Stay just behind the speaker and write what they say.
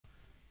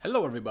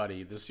Hello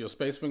everybody, this is your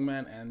Space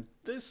Wingman, and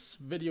this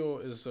video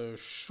is a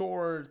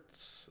short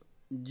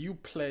new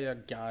player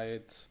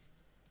guide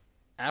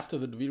after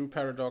the Duviri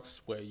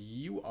paradox, where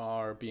you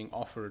are being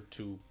offered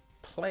to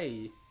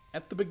play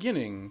at the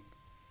beginning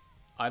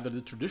either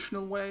the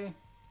traditional way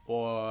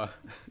or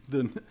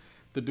the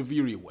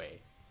Duviri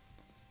way.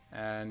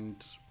 And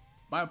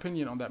my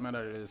opinion on that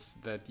matter is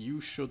that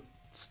you should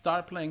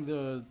start playing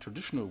the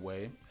traditional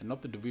way and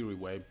not the Duviri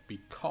way,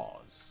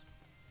 because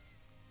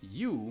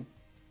you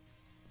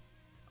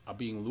are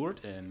being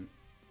lured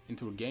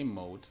into a game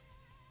mode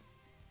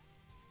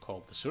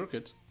called the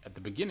circuit at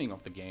the beginning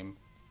of the game,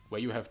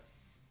 where you have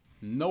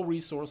no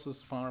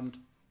resources farmed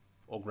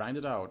or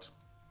grinded out.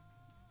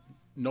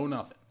 No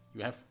nothing.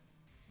 You have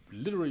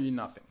literally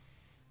nothing.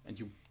 And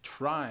you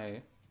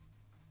try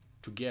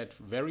to get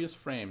various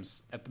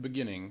frames at the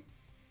beginning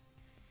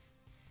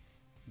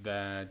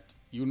that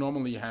you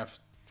normally have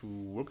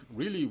to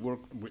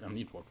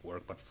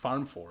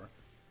farm for.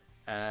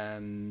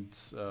 And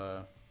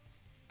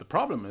the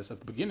problem is,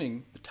 at the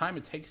beginning, the time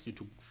it takes you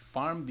to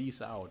farm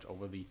these out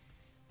over the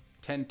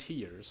 10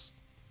 tiers,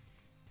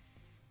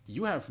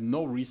 you have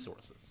no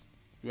resources.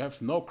 You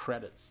have no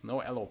credits,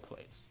 no elo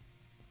plates.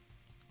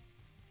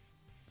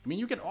 I mean,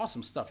 you get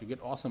awesome stuff. You get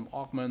awesome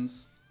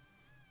augments,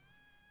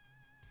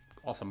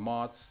 awesome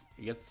mods,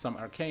 you get some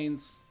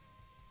arcanes.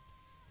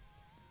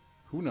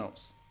 Who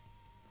knows?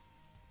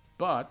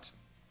 But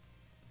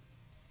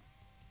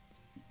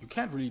you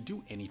can't really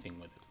do anything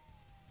with it.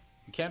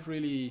 You can't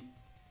really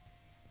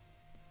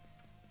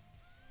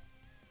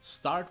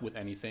start with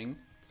anything,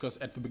 because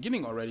at the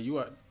beginning already you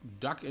are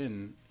dug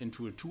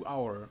into a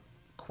 2-hour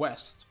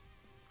quest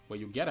where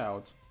you get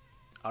out,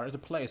 are at a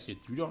place that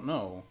you don't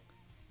know,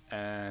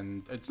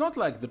 and it's not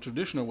like the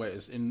traditional way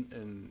is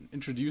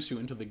introduce you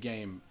into the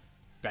game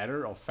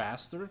better or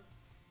faster,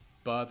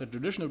 but the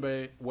traditional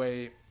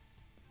way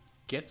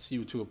gets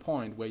you to a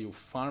point where you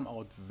farm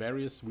out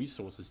various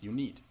resources you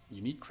need.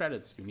 You need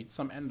credits, you need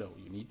some endo,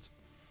 you need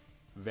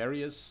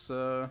various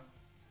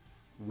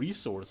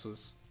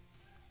resources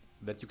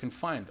that you can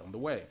find on the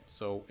way.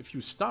 So if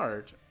you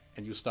start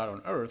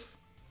on Earth,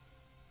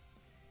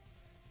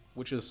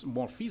 which is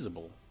more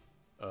feasible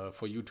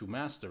for you to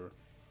master,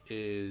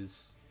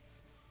 is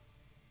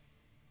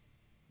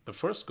the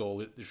first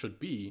goal. It should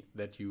be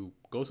that you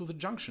go to the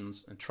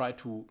junctions and try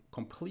to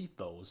complete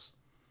those,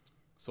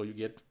 so you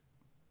get,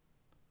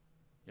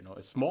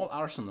 a small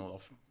arsenal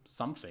of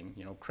something,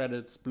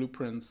 credits,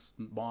 blueprints,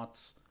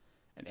 mods,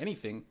 and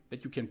anything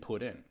that you can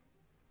put in.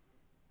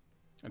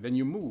 And then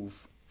you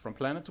move from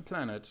planet to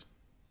planet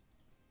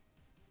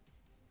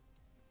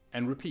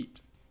and repeat.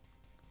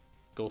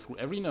 Go through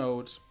every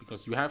node,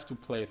 because you have to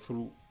play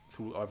through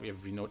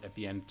every node at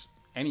the end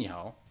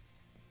anyhow.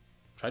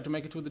 Try to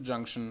make it to the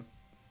junction,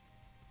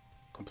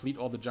 complete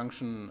all the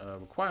junction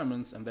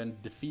requirements, and then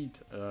defeat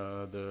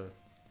the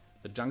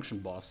junction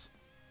boss.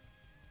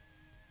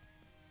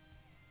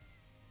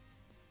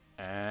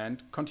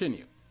 And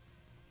continue.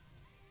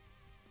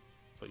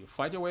 So you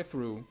fight your way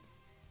through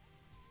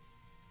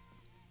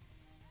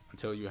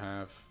until you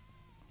have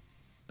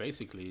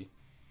basically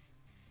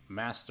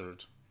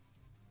mastered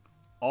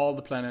all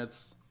the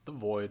planets, the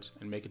void,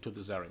 and make it to the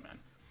Zariman.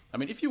 I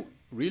mean, if you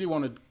really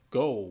want to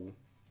go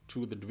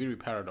to the Duviri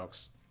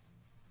paradox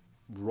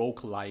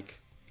rogue-like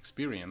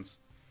experience,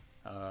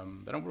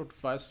 then I would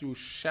advise you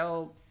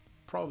shall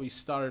probably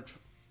start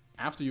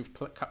after you've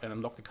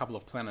unlocked a couple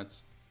of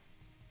planets.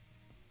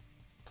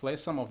 Play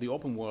some of the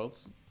open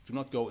worlds. Do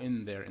not go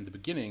in there in the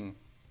beginning,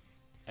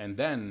 and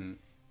then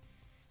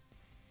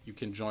you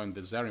can join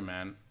the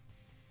Zariman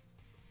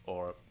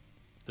or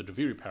the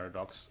Duviri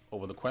paradox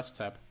over the quest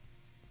tab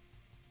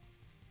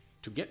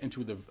to get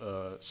into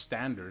the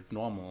standard,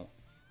 normal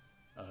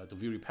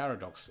Duviri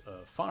paradox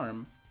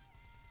farm,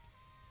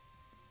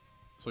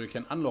 so you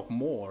can unlock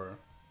more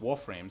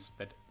Warframes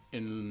that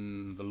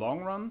in the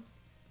long run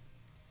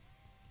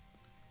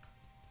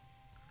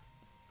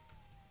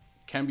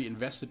can be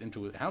invested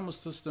into a helmet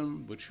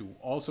system, which you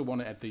also want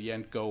to at the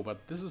end go,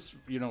 but this is,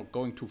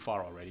 going too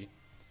far already.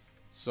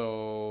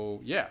 So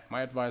yeah,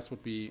 my advice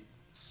would be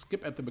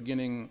skip at the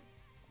beginning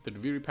the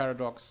Duviri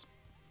paradox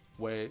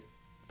way,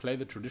 play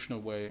the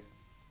traditional way,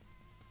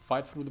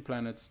 fight through the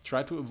planets,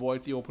 try to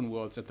avoid the open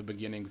worlds at the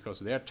beginning, because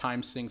they're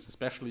time sinks,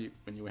 especially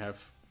when you have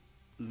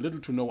little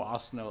to no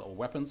arsenal or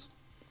weapons.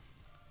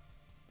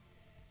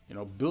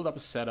 Build up a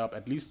setup,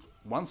 at least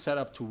one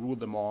setup to rule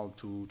them all,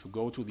 to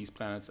go to these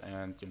planets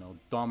and,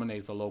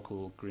 dominate the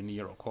local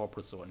Grineer or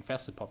Corpus or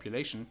infested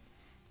population.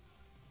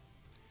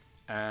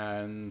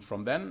 And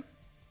from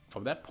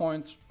that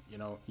point,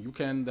 you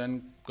can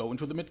then go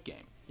into the mid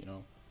game,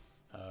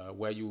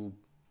 where you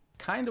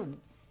kind of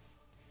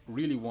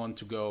really want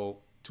to go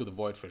to the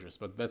Void Fissures,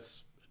 but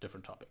that's a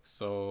different topic.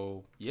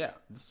 So yeah,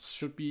 this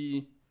should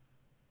be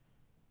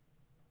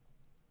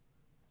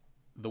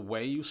the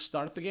way you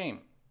start the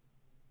game.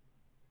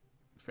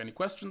 If any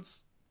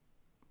questions,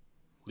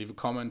 leave a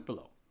comment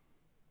below.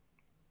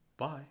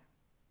 Bye.